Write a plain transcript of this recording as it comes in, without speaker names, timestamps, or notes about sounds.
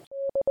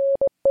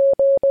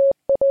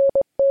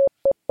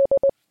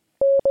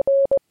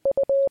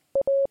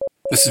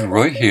This is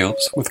Roy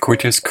Hales with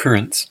Cortes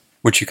Currents,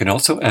 which you can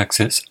also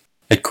access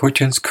at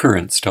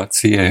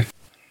cortescurrents.ca.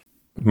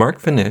 Mark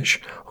Van Esch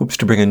hopes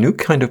to bring a new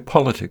kind of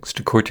politics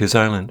to Cortes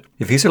Island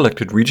if he's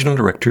elected regional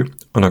director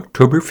on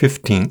October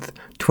 15th,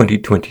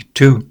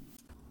 2022.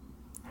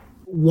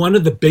 One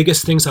of the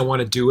biggest things I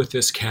want to do with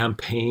this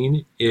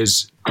campaign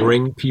is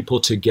bring people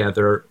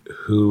together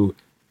who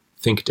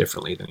think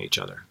differently than each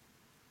other.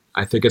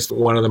 I think it's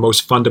one of the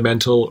most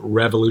fundamental,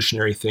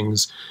 revolutionary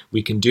things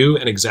we can do,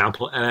 an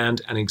example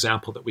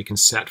that we can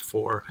set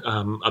for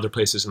other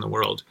places in the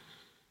world.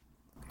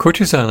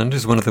 Cortes Island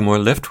is one of the more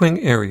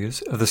left-wing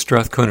areas of the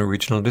Strathcona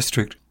Regional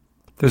District.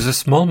 There's a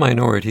small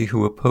minority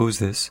who oppose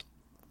this.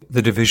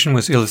 The division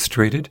was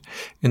illustrated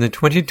in the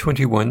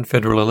 2021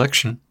 federal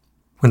election,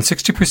 when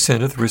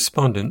 60% of the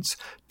respondents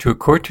to a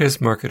Cortes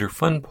Marketer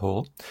Fund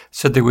poll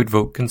said they would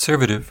vote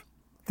Conservative.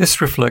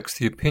 This reflects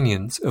the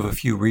opinions of a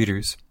few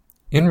readers.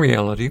 In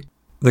reality,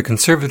 the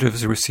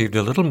Conservatives received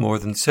a little more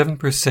than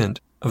 7%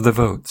 of the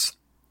votes.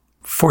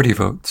 40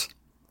 votes,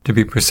 to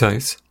be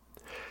precise.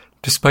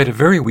 Despite a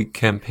very weak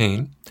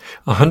campaign,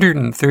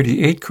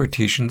 138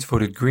 Cortesians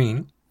voted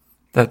Green,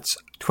 that's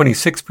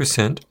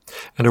 26%,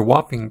 and a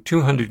whopping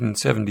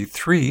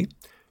 273,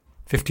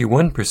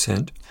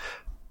 51%,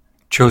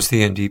 chose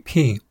the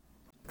NDP.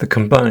 The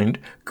combined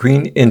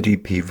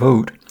Green-NDP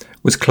vote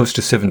was close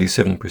to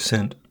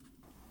 77%.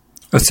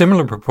 A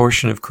similar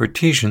proportion of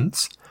Cortesians,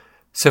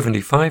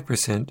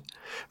 75%,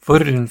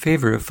 voted in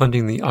favor of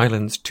funding the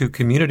island's 2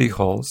 community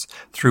halls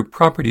through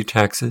property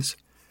taxes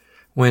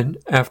when,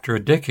 after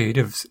a decade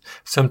of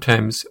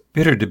sometimes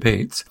bitter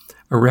debates,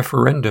 a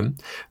referendum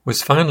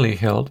was finally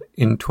held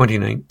in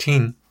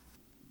 2019.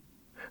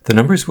 The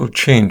numbers will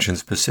change in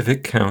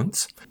specific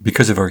counts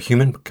because of our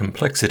human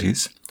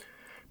complexities,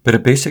 but a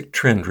basic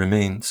trend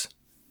remains.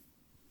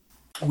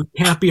 We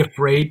can't be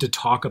afraid to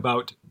talk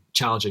about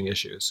challenging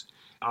issues.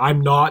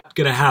 I'm not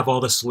going to have all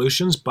the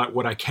solutions, but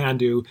what I can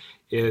do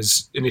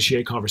is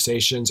initiate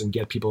conversations and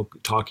get people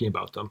talking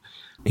about them.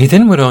 He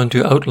then went on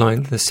to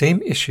outline the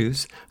same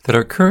issues that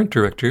our current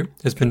director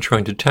has been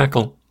trying to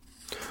tackle.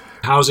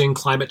 Housing,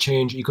 climate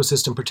change,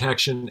 ecosystem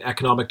protection,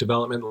 economic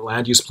development,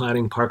 land use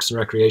planning, parks and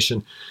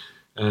recreation,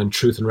 and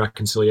truth and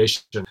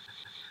reconciliation.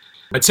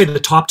 I'd say the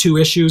top 2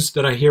 issues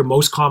that I hear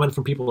most common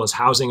from people is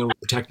housing and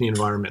protecting the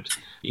environment,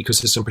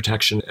 ecosystem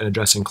protection, and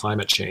addressing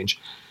climate change.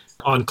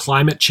 On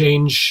climate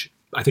change,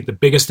 I think the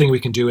biggest thing we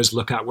can do is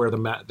look at where the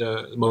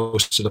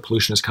most of the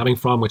pollution is coming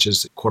from, which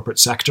is the corporate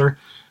sector.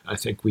 I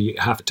think we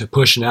have to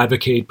push and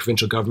advocate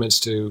provincial governments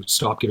to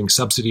stop giving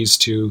subsidies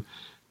to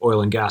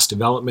oil and gas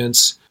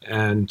developments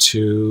and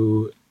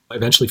to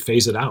eventually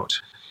phase it out.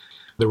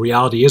 The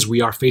reality is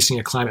we are facing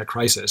a climate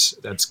crisis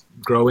that's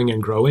growing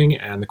and growing,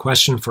 and the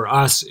question for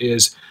us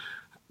is,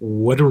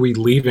 what are we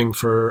leaving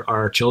for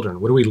our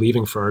children? What are we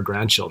leaving for our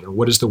grandchildren?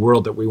 What is the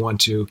world that we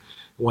want to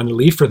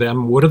leave for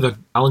them? What are the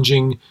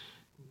challenging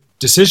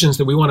decisions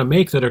that we want to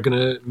make that are going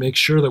to make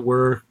sure that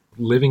we're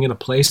living in a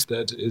place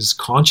that is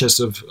conscious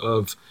of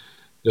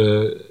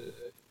the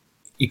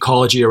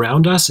ecology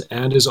around us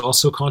and is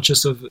also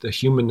conscious of the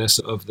humanness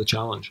of the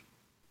challenge.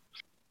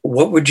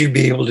 What would you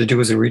be able to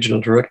do as a regional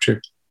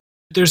director?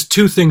 There's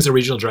 2 things a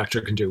regional director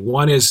can do.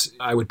 One is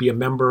I would be a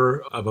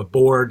member of a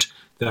board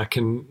that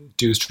can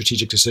do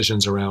strategic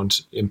decisions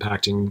around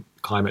impacting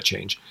climate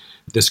change.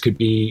 This could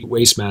be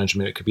waste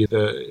management. It could be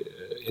the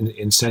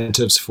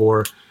incentives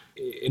for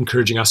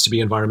encouraging us to be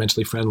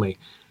environmentally friendly.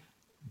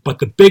 But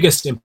the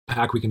biggest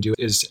impact we can do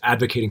is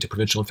advocating to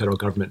provincial and federal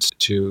governments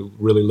to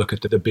really look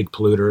at the big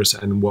polluters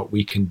and what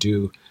we can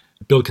do,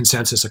 build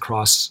consensus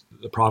across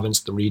the province,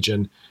 the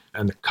region,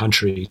 and the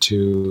country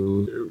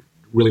to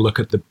really look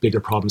at the bigger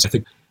problems. I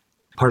think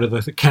part of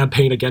the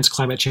campaign against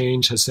climate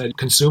change has said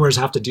consumers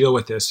have to deal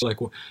with this. Like,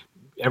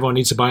 everyone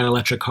needs to buy an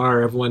electric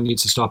car, everyone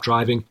needs to stop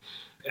driving.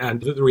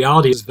 And the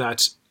reality is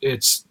that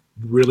it's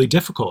really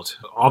difficult.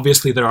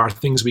 Obviously, there are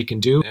things we can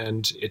do,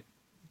 and it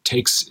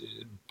takes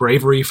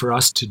bravery for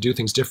us to do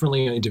things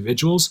differently as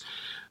individuals.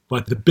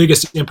 But the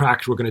biggest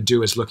impact we're going to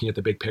do is looking at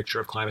the big picture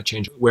of climate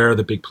change. Where are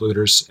the big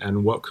polluters,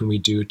 and what can we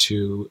do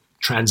to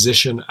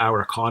transition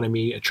our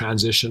economy,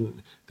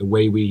 transition the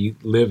way we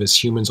live as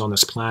humans on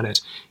this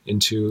planet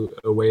into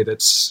a way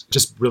that's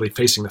just really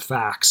facing the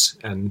facts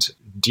and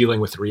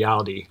dealing with the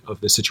reality of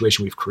the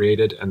situation we've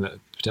created and the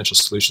potential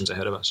solutions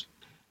ahead of us.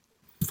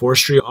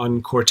 Forestry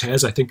on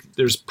Cortes, I think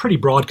there's pretty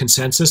broad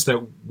consensus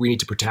that we need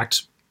to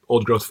protect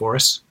old growth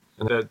forests,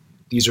 and that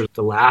these are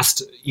the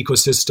last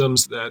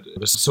ecosystems, that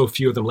there's so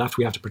few of them left,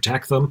 we have to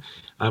protect them.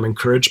 I'm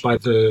encouraged by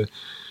the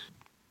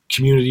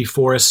Community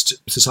Forest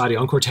Society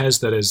on Cortes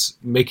that is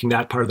making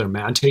that part of their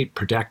mandate,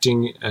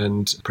 protecting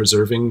and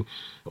preserving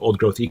old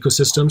growth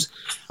ecosystems.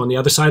 On the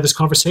other side of this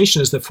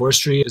conversation is that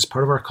forestry is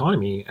part of our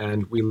economy,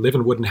 and we live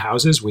in wooden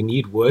houses, we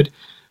need wood.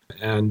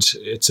 And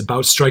it's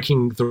about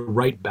striking the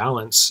right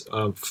balance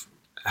of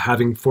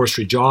having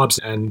forestry jobs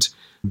and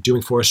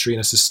doing forestry in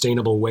a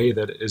sustainable way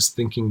that is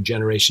thinking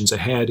generations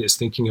ahead, is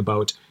thinking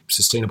about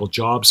sustainable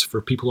jobs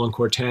for people on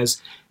Cortes,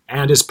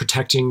 and is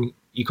protecting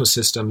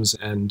ecosystems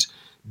and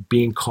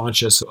being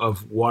conscious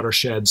of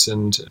watersheds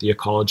and the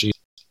ecology.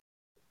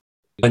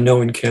 I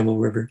know in Camel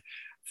River,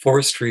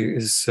 forestry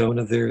is one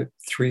of their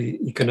 3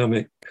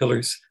 economic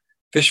pillars.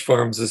 Fish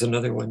farms is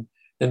another one.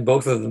 And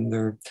both of them,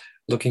 they're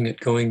looking at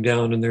going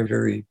down, and they're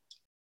very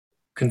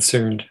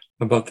concerned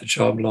about the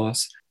job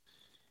loss.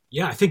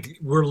 Yeah, I think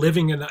we're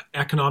living in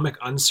economic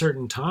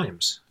uncertain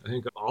times. I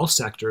think all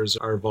sectors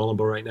are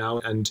vulnerable right now.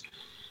 And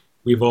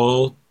we've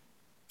all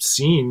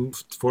seen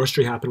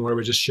forestry happen where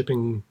we're just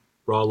shipping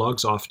raw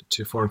logs off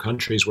to foreign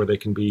countries where they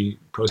can be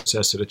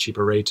processed at a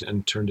cheaper rate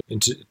and turned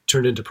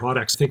into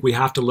products. I think we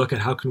have to look at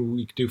how can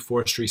we do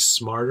forestry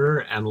smarter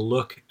and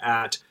look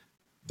at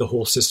the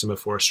whole system of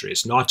forestry.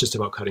 It's not just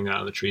about cutting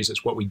down the trees,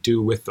 it's what we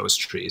do with those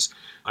trees.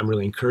 I'm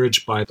really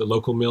encouraged by the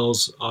local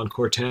mills on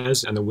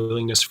Cortez and the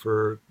willingness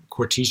for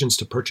Cortesians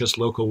to purchase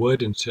local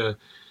wood and to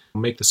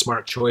make the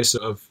smart choice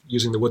of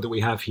using the wood that we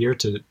have here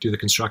to do the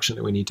construction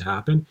that we need to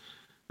happen.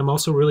 I'm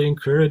also really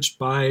encouraged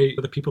by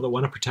the people that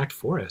want to protect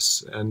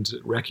forests and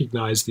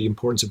recognize the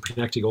importance of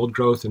protecting old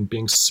growth and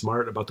being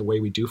smart about the way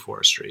we do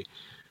forestry.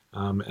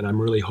 And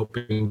I'm really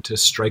hoping to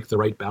strike the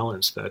right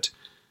balance that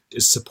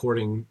is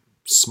supporting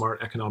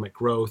smart economic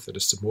growth, that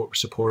is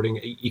supporting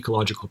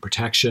ecological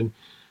protection,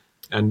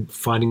 and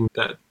finding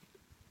that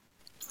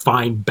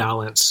fine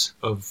balance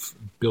of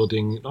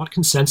building not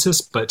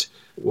consensus, but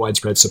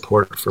widespread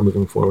support for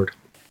moving forward.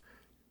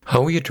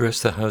 How we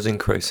address the housing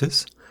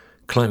crisis,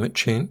 climate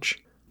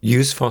change,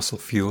 use fossil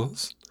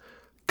fuels,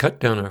 cut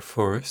down our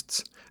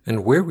forests,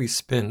 and where we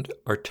spend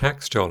our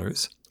tax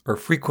dollars are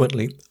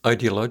frequently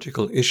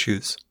ideological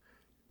issues.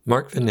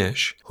 Mark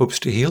Vinesh hopes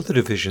to heal the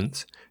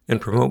divisions and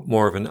promote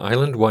more of an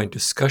island-wide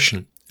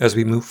discussion as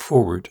we move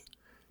forward,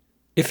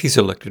 if he's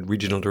elected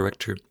Regional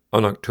Director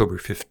on October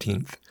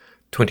 15th,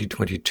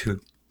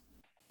 2022.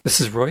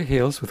 This is Roy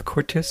Hales with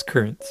Cortez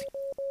Currents.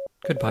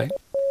 Goodbye.